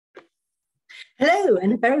Hello,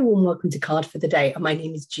 and a very warm welcome to Card for the Day. My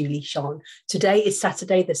name is Julie-Sian. Today is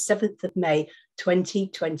Saturday, the 7th of May,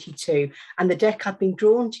 2022, and the deck I've been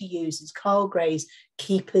drawn to use is Carl Gray's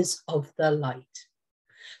Keepers of the Light.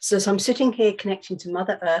 So as I'm sitting here connecting to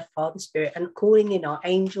Mother Earth, Father Spirit, and calling in our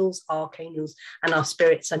angels, archangels, and our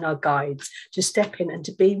spirits and our guides to step in and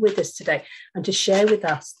to be with us today and to share with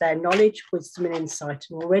us their knowledge, wisdom, and insight.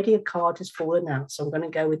 And already a card has fallen out, so I'm going to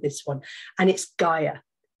go with this one. And it's Gaia,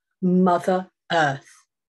 Mother Earth.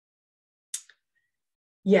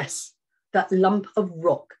 Yes, that lump of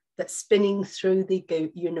rock that's spinning through the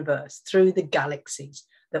universe, through the galaxies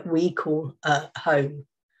that we call home.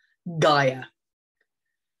 Gaia.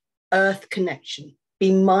 Earth connection.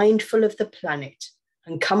 Be mindful of the planet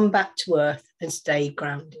and come back to Earth and stay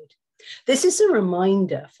grounded. This is a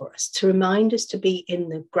reminder for us, to remind us to be in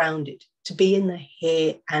the grounded, to be in the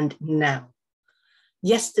here and now.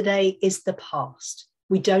 Yesterday is the past.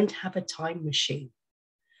 We don't have a time machine.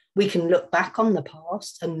 We can look back on the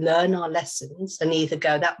past and learn our lessons and either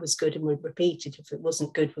go, that was good, and we'd repeat it. If it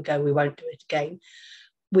wasn't good, we'll go, we won't do it again.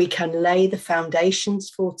 We can lay the foundations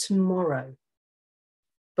for tomorrow,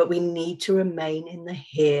 but we need to remain in the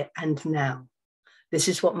here and now. This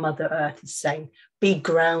is what Mother Earth is saying. Be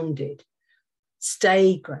grounded,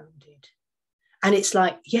 stay grounded. And it's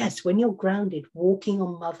like, yes, when you're grounded, walking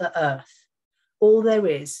on Mother Earth, all there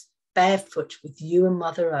is, barefoot with you and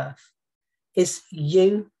Mother Earth, is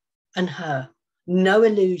you and her. No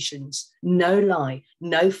illusions, no lie,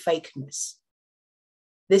 no fakeness.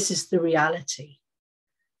 This is the reality.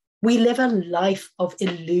 We live a life of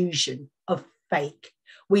illusion, of fake.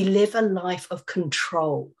 We live a life of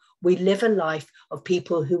control. We live a life of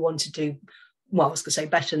people who want to do, well, I was going to say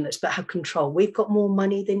better than this, but have control. We've got more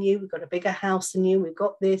money than you. We've got a bigger house than you. We've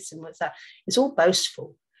got this and what's that. It's all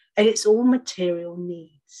boastful and it's all material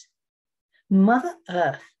needs. Mother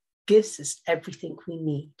Earth gives us everything we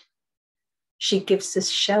need. She gives us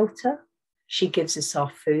shelter. She gives us our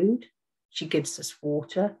food. She gives us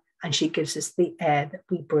water, and she gives us the air that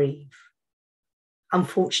we breathe.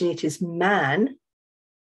 Unfortunately, it is man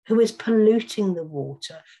who is polluting the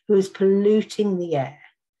water, who is polluting the air,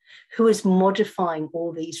 who is modifying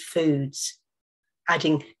all these foods,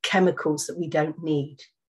 adding chemicals that we don't need.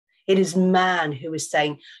 It is man who is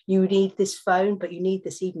saying, you need this phone, but you need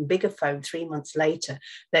this even bigger phone 3 months later.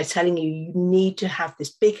 They're telling you, you need to have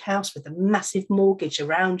this big house with a massive mortgage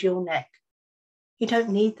around your neck. You don't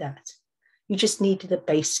need that. You just need the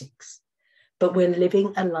basics. But we're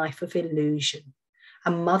living a life of illusion.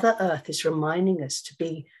 And Mother Earth is reminding us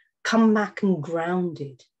to come back and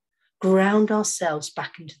grounded, ground ourselves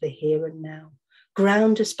back into the here and now,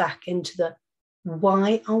 ground us back into the,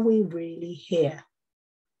 why are we really here?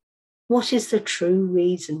 What is the true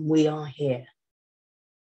reason we are here?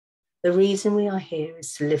 The reason we are here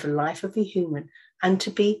is to live a life of a human and to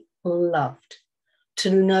be loved,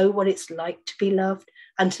 to know what it's like to be loved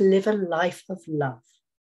and to live a life of love.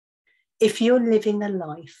 If you're living a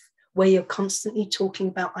life where you're constantly talking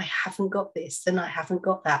about, I haven't got this and I haven't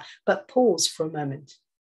got that, but pause for a moment.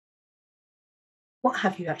 What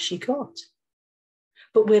have you actually got?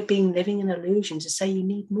 But we're living an illusion to say you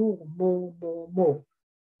need more, more, more, more.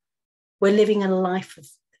 We're living a life of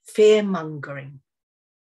fear-mongering,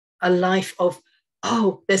 a life of,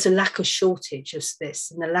 oh, there's a lack of shortage of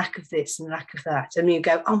this and a lack of this and a lack of that. And you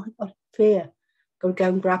go, oh my God, fear, got to go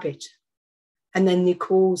and grab it. And then you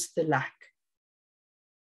cause the lack.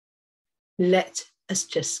 Let us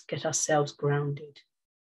just get ourselves grounded,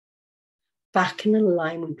 back in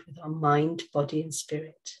alignment with our mind, body, and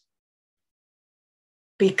spirit.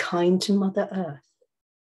 Be kind to Mother Earth.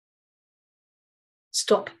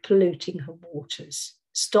 Stop polluting her waters.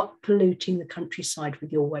 Stop polluting the countryside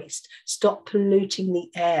with your waste. Stop polluting the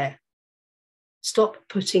air. Stop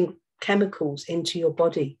putting chemicals into your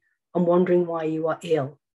body and wondering why you are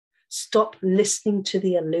ill. Stop listening to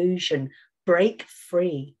the illusion. Break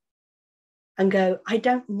free and go, I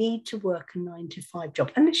don't need to work a 9-to-5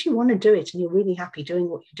 job unless you want to do it and you're really happy doing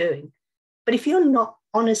what you're doing. But if you're not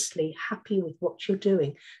honestly happy with what you're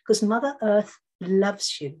doing, because Mother Earth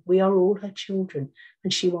loves you. We are all her children,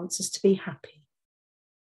 and she wants us to be happy.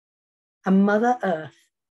 And Mother Earth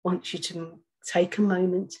wants you to take a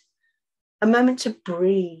moment to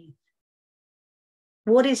breathe.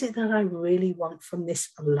 What is it that I really want from this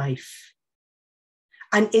life?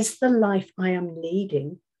 And is the life I am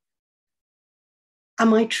leading,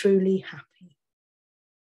 am I truly happy?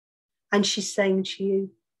 And she's saying to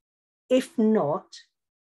you, if not,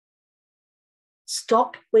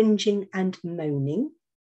 stop whinging and moaning,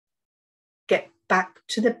 get back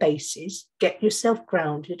to the bases, get yourself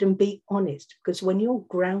grounded and be honest. Because when you're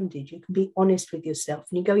grounded, you can be honest with yourself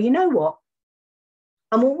and you go, you know what?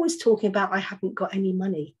 I'm always talking about I haven't got any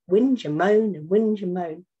money. Whinge and moan and whinge and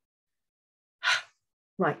moan.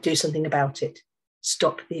 Right, do something about it.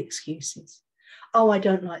 Stop the excuses. Oh, I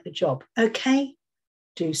don't like the job. Okay,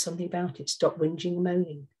 do something about it. Stop whinging and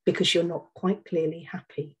moaning because you're not quite clearly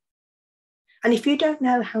happy. And if you don't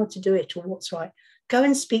know how to do it or what's right, go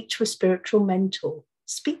and speak to a spiritual mentor.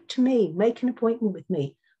 Speak to me, make an appointment with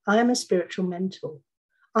me. I am a spiritual mentor.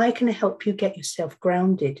 I can help you get yourself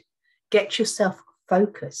grounded, get yourself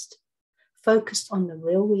focused on the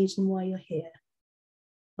real reason why you're here,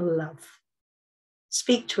 love.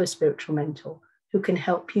 Speak to a spiritual mentor who can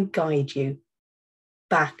help you guide you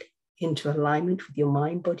back into alignment with your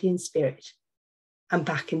mind, body, and spirit, and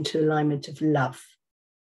back into alignment of love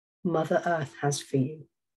Mother Earth has for you.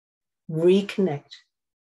 Reconnect.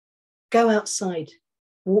 Go outside,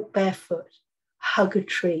 walk barefoot, hug a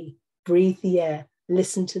tree, breathe the air,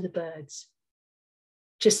 listen to the birds.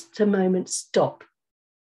 Just a moment, stop,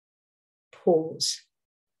 pause,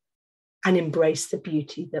 and embrace the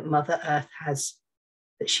beauty that Mother Earth has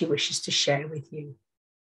that she wishes to share with you.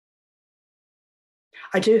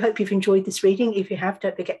 I do hope you've enjoyed this reading. If you have,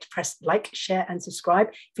 don't forget to press like, share, and subscribe.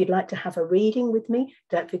 If you'd like to have a reading with me,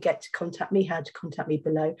 don't forget to contact me, how to contact me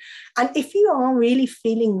below. And if you are really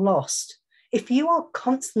feeling lost, if you are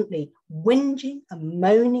constantly whinging and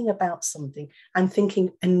moaning about something and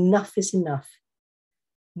thinking enough is enough,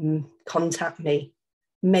 contact me.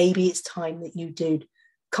 Maybe it's time that you do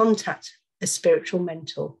contact a spiritual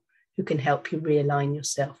mentor who can help you realign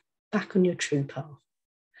yourself back on your true path.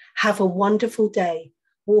 Have a wonderful day,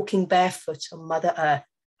 walking barefoot on Mother Earth,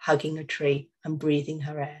 hugging a tree and breathing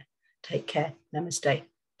her air. Take care. Namaste.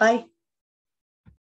 Bye.